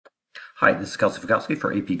Hi, this is Kelsey Fikowski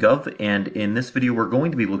for AP Gov, and in this video we're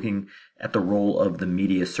going to be looking at the role of the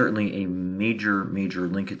media, certainly a major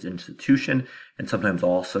linkage institution, and sometimes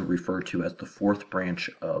also referred to as the fourth branch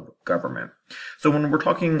of government. So when we're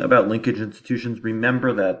talking about linkage institutions,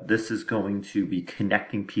 remember that this is going to be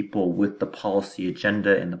connecting people with the policy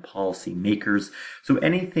agenda and the policy makers. So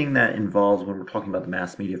anything that involves, when we're talking about the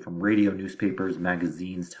mass media, from radio, newspapers,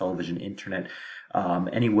 magazines, television, internet,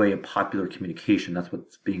 any way of popular communication, that's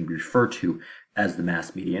what's being referred to as the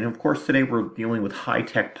mass media. And of course, today we're dealing with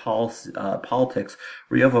high-tech politics,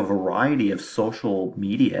 where you have a variety of social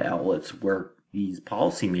media outlets where these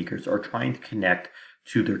policymakers are trying to connect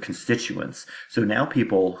to their constituents. So now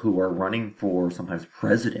people who are running for sometimes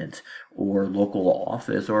president or local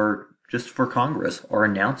office or just for Congress are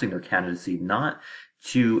announcing their candidacy not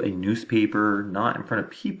to a newspaper, not in front of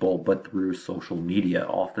people, but through social media.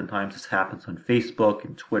 Oftentimes this happens on Facebook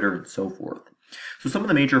and Twitter and so forth. So some of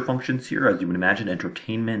the major functions here, as you would imagine,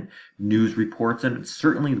 entertainment, news reports, and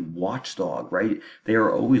certainly the watchdog, right? They are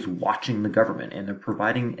always watching the government, and they're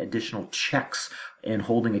providing additional checks and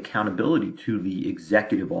holding accountability to the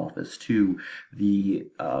executive office, to the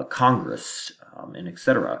Congress, and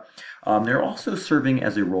etc. They're also serving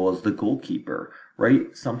as a role as the goalkeeper,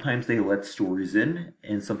 right? Sometimes they let stories in,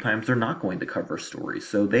 and sometimes they're not going to cover stories.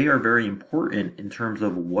 So they are very important in terms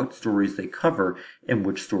of what stories they cover and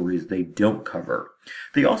which stories they don't cover.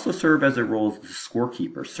 They also serve as a role as the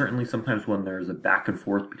scorekeeper. Certainly sometimes when there's a back and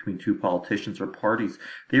forth between two politicians or parties,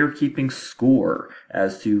 they are keeping score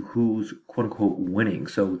as to who's quote-unquote winning.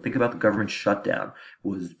 So think about the government shutdown.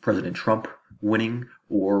 Was President Trump winning,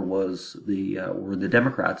 or was the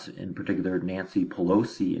Democrats, in particular Nancy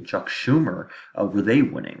Pelosi and Chuck Schumer, were they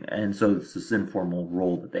winning? And so it's this informal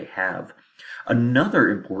role that they have. Another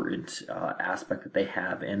important aspect that they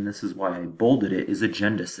have, and this is why I bolded it, is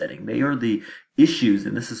agenda setting. They are the issues,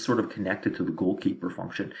 and this is sort of connected to the goalkeeper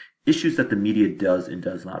function, issues that the media does and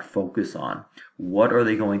does not focus on. What are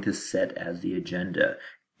they going to set as the agenda?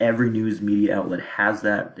 Every news media outlet has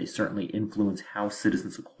that. They certainly influence how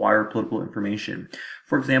citizens acquire political information.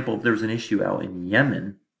 For example, if there's an issue out in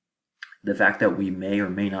Yemen, the fact that we may or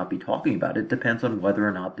may not be talking about it depends on whether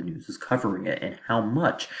or not the news is covering it and how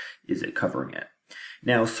much is it covering it.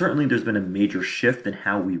 Now, certainly there's been a major shift in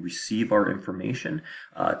how we receive our information.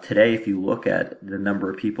 Today, if you look at the number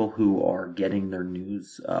of people who are getting their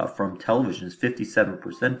news from television, is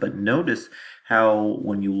 57%. But notice how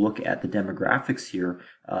when you look at the demographics here,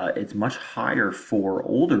 it's much higher for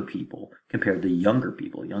older people compared to younger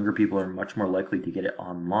people. Younger people are much more likely to get it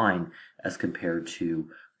online as compared to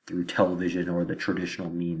through television or the traditional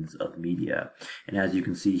means of media. And as you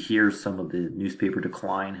can see here, some of the newspaper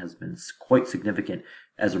decline has been quite significant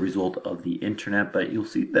as a result of the internet. But you'll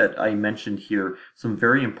see that I mentioned here some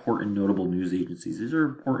very important notable news agencies. These are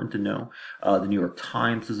important to know. The New York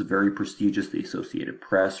Times is very prestigious, the Associated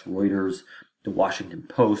Press, Reuters, the Washington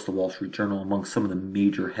Post, the Wall Street Journal, among some of the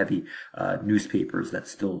major heavy newspapers that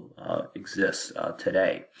still exist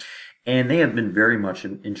today. And they have been very much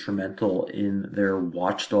instrumental in their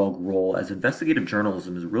watchdog role, as investigative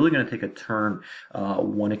journalism is really going to take a turn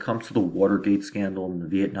when it comes to the Watergate scandal and the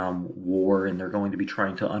Vietnam War, and they're going to be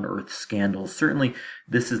trying to unearth scandals. Certainly,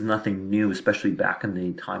 this is nothing new, especially back in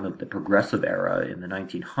the time of the progressive era in the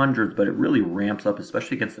 1900s, but it really ramps up,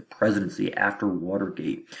 especially against the presidency after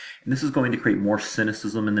Watergate. And this is going to create more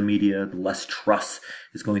cynicism in the media. Less trust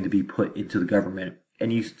is going to be put into the government.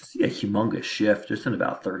 And you see a humongous shift just in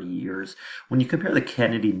about 30 years. When you compare the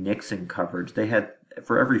Kennedy-Nixon coverage, they had,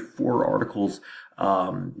 for every 4 articles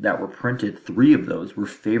that were printed, 3 of those were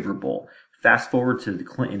favorable. Fast forward to the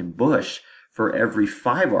Clinton and Bush, for every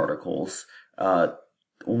 5 articles,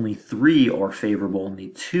 only 3 are favorable and the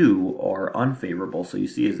 2 are unfavorable. So you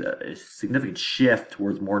see a significant shift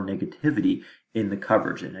towards more negativity in the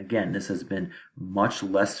coverage. And again, this has been much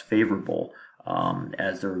less favorable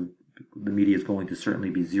as the media is going to certainly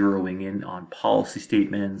be zeroing in on policy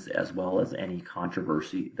statements as well as any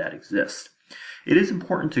controversy that exists. It is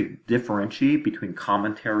important to differentiate between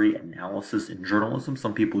commentary, analysis, and journalism.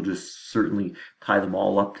 Some people just certainly tie them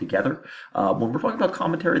all up together. When we're talking about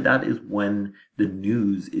commentary, that is when the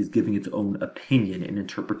news is giving its own opinion and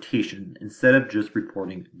interpretation instead of just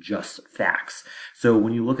reporting just facts. So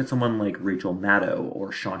when you look at someone like Rachel Maddow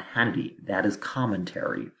or Sean Hannity, that is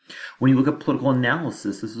commentary. When you look at political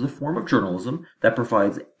analysis, this is a form of journalism that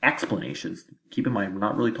provides explanations. Keep in mind, we're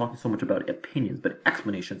not really talking so much about opinions, but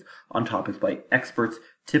explanations on topics by experts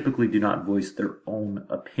typically do not voice their own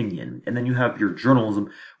opinion. And then you have your journalism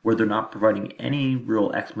where they're not providing any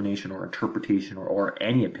real explanation or interpretation or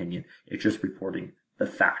any opinion. It's just reporting the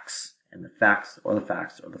facts. and the facts are the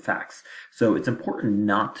facts are the facts. So it's important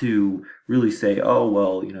not to really say, oh,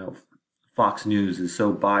 well, Fox News is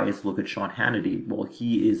so biased. Look at Sean Hannity. Well,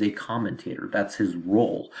 he is a commentator. That's his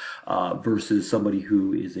role. Versus somebody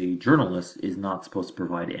who is a journalist is not supposed to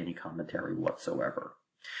provide any commentary whatsoever.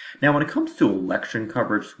 Now, when it comes to election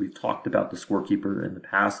coverage, we've talked about the scorekeeper in the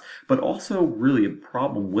past, but also really a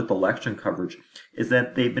problem with election coverage is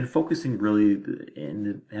that they've been focusing really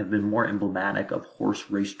and have been more emblematic of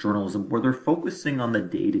horse race journalism, where they're focusing on the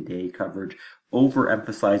day-to-day coverage,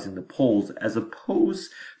 overemphasizing the polls, as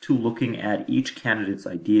opposed to looking at each candidate's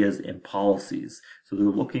ideas and policies. So they're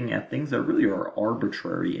looking at things that really are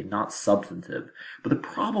arbitrary and not substantive. But the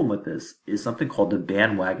problem with this is something called the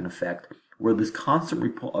bandwagon effect, where this constant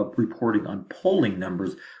reporting on polling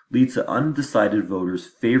numbers leads to undecided voters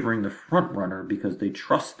favoring the front runner because they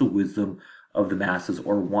trust the wisdom of the masses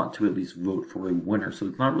or want to at least vote for a winner. So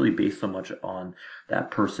it's not really based so much on that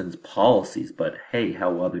person's policies, but hey, how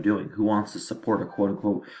well they're doing. Who wants to support a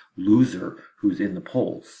quote-unquote loser who's in the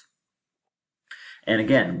polls? And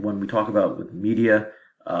again, when we talk about with media,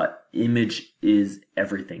 image is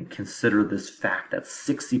everything. Consider this fact that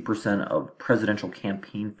 60% of presidential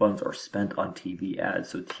campaign funds are spent on TV ads.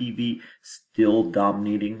 So TV still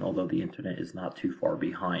dominating, although the internet is not too far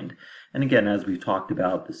behind. And again, as we've talked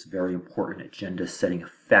about, this very important agenda setting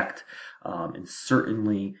effect, and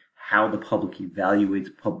certainly how the public evaluates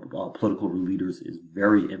political leaders is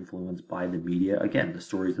very influenced by the media. Again, the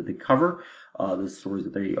stories that they cover, the stories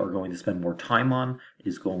that they are going to spend more time on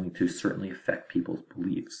is going to certainly affect people's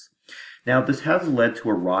beliefs. Now, this has led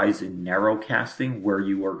to a rise in narrowcasting, where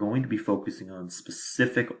you are going to be focusing on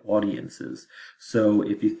specific audiences. So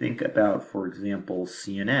if you think about, for example,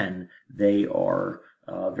 CNN, they are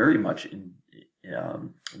very much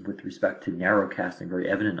with respect to narrowcasting, very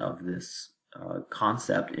evident of this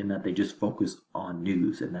concept, in that they just focus on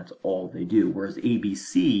news and that's all they do. Whereas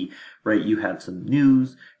ABC, right, you have some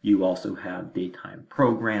news, you also have daytime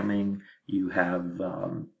programming, you have,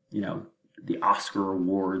 the Oscar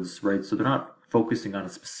awards, right? So they're not focusing on a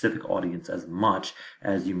specific audience as much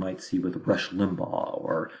as you might see with Rush Limbaugh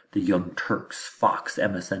or the Young Turks, Fox,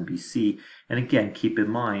 MSNBC. And again, keep in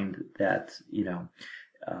mind that,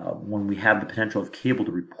 when we have the potential of cable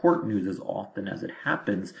to report news as often as it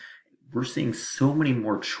happens, we're seeing so many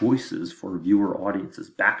more choices for viewer audiences.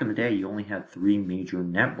 Back in the day, you only had 3 major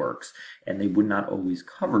networks, and they would not always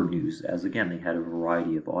cover news, as again, they had a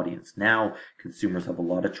variety of audience. Now, consumers have a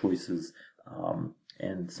lot of choices,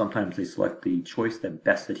 and sometimes they select the choice that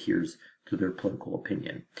best adheres to their political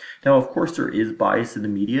opinion. Now, of course, there is bias in the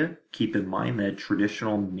media. Keep in mind that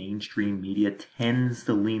traditional mainstream media tends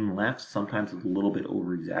to lean left. Sometimes it's a little bit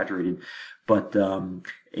over-exaggerated. But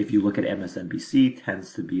if you look at MSNBC,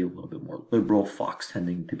 tends to be a little bit more liberal. Fox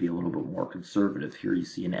tending to be a little bit more conservative. Here you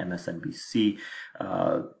see an MSNBC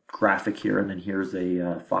graphic here, and then here's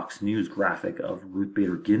a Fox News graphic of Ruth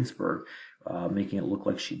Bader Ginsburg, making it look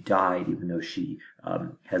like she died, even though she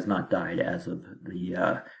has not died as of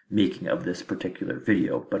the making of this particular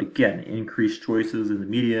video. But again, increased choices in the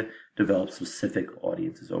media develop specific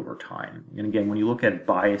audiences over time. And again, when you look at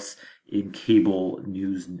bias in cable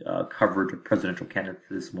news coverage of presidential candidates,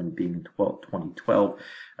 this one being in 2012,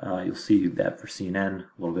 you'll see that for CNN,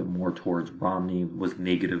 a little bit more towards Romney was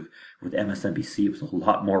negative. With MSNBC, it was a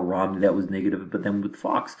lot more Romney that was negative. But then with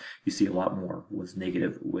Fox, you see a lot more was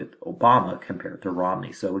negative with Obama compared to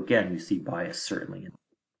Romney. So again, you see bias certainly.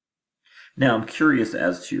 Now, I'm curious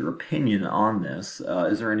as to your opinion on this.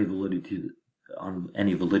 Is there any validity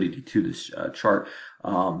to this chart?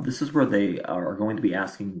 This is where they are going to be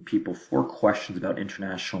asking people 4 questions about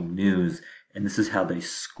international news, and this is how they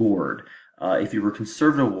scored. If you were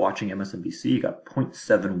conservative watching MSNBC, you got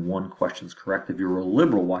 0.71 questions correct. If you were a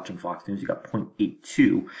liberal watching Fox News, you got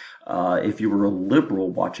 0.82. If you were a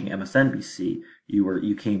liberal watching MSNBC,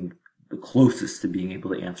 you came the closest to being able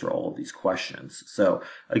to answer all of these questions. So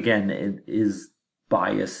again, it is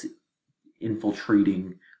bias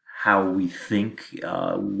infiltrating how we think,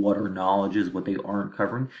 what our knowledge is, what they aren't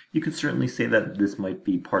covering. You could certainly say that this might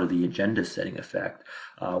be part of the agenda setting effect,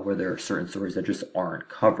 where there are certain stories that just aren't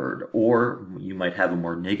covered. Or you might have a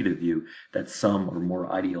more negative view that some are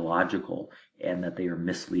more ideological and that they are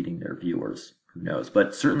misleading their viewers. Who knows?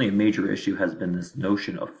 But certainly a major issue has been this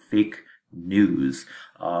notion of fake news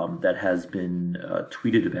that has been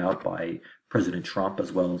tweeted about by President Trump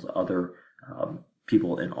as well as other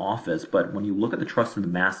people in office. But when you look at the trust in the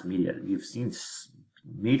mass media, you've seen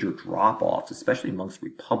major drop-offs, especially amongst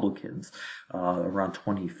Republicans around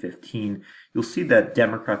 2015. You'll see that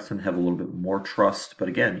Democrats tend to have a little bit more trust, but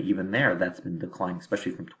again, even there, that's been declining,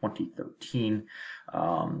 especially from 2013.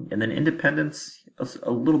 And then independents,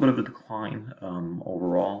 a little bit of a decline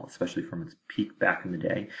overall, especially from its peak back in the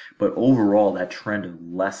day. But overall, that trend of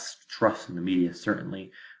less trust in the media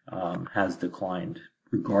certainly has declined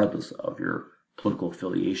regardless of your political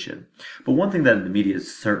affiliation. But one thing that the media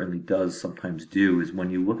certainly does sometimes do is when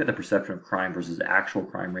you look at the perception of crime versus actual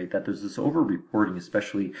crime rate, that there's this over-reporting,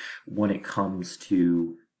 especially when it comes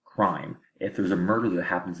to crime. If there's a murder that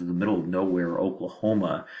happens in the middle of nowhere,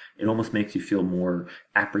 Oklahoma, it almost makes you feel more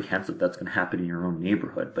apprehensive that's going to happen in your own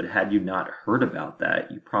neighborhood. But had you not heard about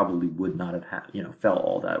that, you probably would not have felt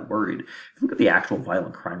all that worried. If you look at the actual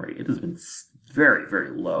violent crime rate, it has been very, very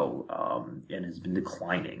low and has been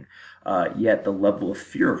declining. Yet the level of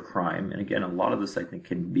fear of crime, and again, a lot of this I think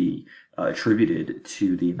can be attributed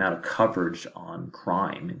to the amount of coverage on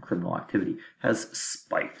crime and criminal activity, has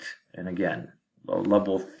spiked. And again, a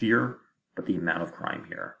level of fear, but the amount of crime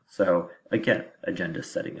here. So again, agenda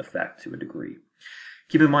setting effect to a degree.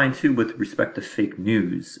 Keep in mind too, with respect to fake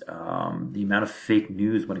news, the amount of fake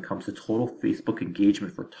news when it comes to total Facebook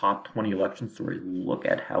engagement for top 20 election stories. Look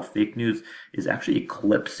at how fake news is actually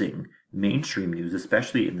eclipsing mainstream news,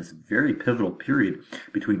 especially in this very pivotal period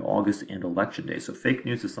between August and Election Day. So fake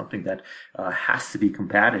news is something that has to be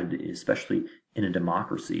combated, especially in a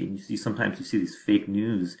democracy. And sometimes you see these fake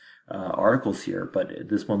news articles here, but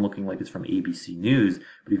this one looking like it's from ABC News.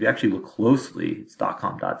 But if you actually look closely, it's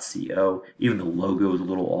 .com.co. Even the logo is a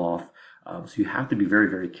little off. So you have to be very,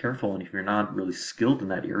 very careful. And if you're not really skilled in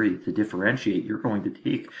that area to differentiate, you're going to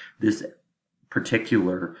take this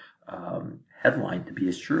particular headline to be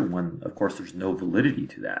as true when, of course, there's no validity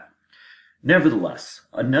to that. Nevertheless,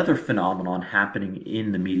 another phenomenon happening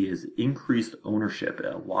in the media is increased ownership,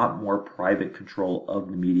 a lot more private control of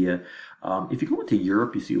the media. If you go into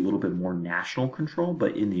Europe, you see a little bit more national control,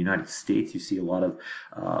 but in the United States, you see a lot of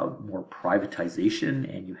more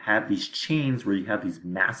privatization, and you have these chains where you have these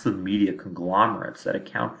massive media conglomerates that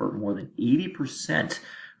account for more than 80%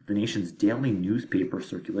 the nation's daily newspaper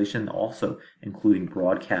circulation, also including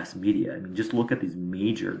broadcast media. I mean, just look at these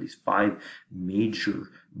 5 major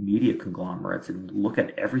media conglomerates and look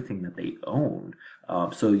at everything that they own.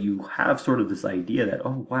 So you have sort of this idea that,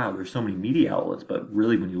 oh, wow, there's so many media outlets, but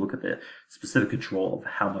really when you look at the specific control of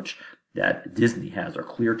how much that Disney has or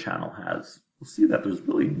Clear Channel has, we'll see that there's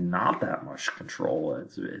really not that much control.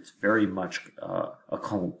 It's very much a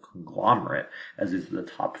conglomerate, as is the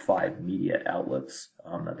top 5 media outlets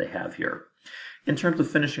that they have here. In terms of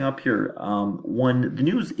finishing up here, when the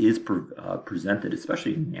news is presented,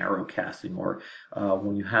 especially narrowcasting or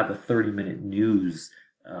when you have a 30-minute news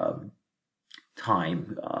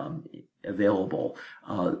time available,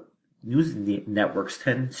 news networks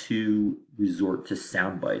tend to resort to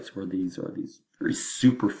sound bites, where these are these very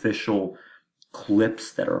superficial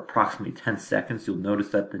clips that are approximately 10 seconds. You'll notice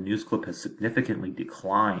that the news clip has significantly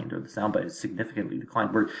declined, or the soundbite has significantly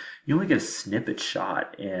declined, where you only get a snippet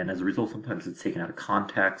shot, and as a result, sometimes it's taken out of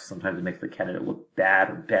context. Sometimes it makes the candidate look bad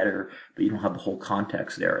or better, but you don't have the whole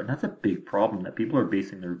context there. And that's a big problem, that people are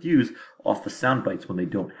basing their views off the sound bites when they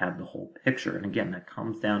don't have the whole picture. And again, that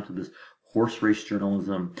comes down to this horse race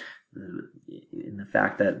journalism, in the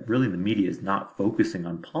fact that really the media is not focusing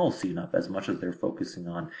on policy enough as much as they're focusing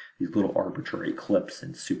on these little arbitrary clips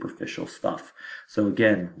and superficial stuff. So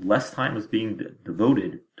again, less time is being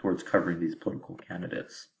devoted towards covering these political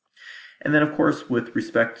candidates. And then, of course, with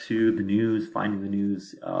respect to the news, finding the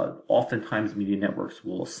news, oftentimes media networks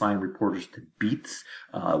will assign reporters to beats,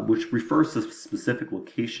 which refers to specific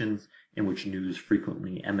locations in which news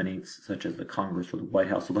frequently emanates, such as the Congress or the White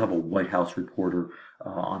House. So they'll have a White House reporter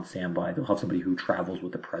on standby. They'll have somebody who travels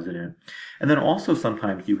with the president. And then also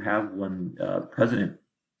sometimes you have when the president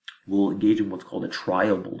will engage in what's called a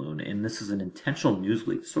trial balloon. And this is an intentional news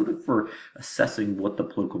leak, sort of for assessing what the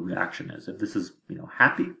political reaction is. If this is,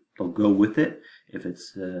 happy, they'll go with it. If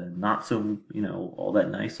it's not so, all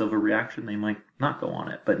that nice of a reaction, they might not go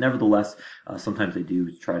on it. But nevertheless, sometimes they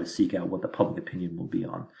do try to seek out what the public opinion will be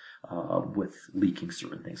on with leaking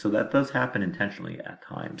certain things. So that does happen intentionally at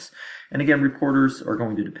times. And again, reporters are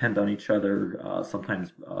going to depend on each other.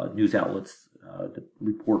 Sometimes news outlets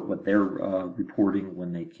report what they're reporting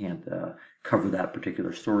when they can't cover that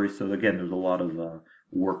particular story. So again, there's a lot of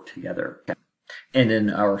work together. And in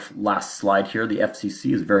our last slide here, the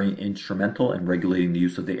FCC is very instrumental in regulating the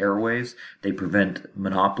use of the airways. They prevent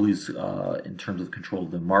monopolies in terms of control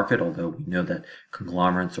of the market, although we know that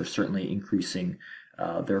conglomerates are certainly increasing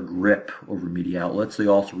their grip over media outlets. They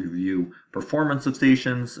also review performance of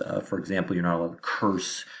stations. For example, you're not allowed to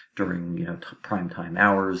curse during prime time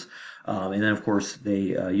hours. And then, of course,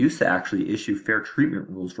 they used to actually issue fair treatment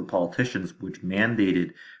rules for politicians, which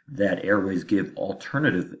mandated that airways give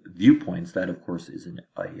alternative viewpoints. That, of course, isn't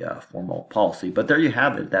a formal policy. But there you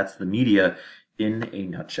have it. That's the media in a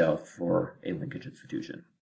nutshell for a linkage institution.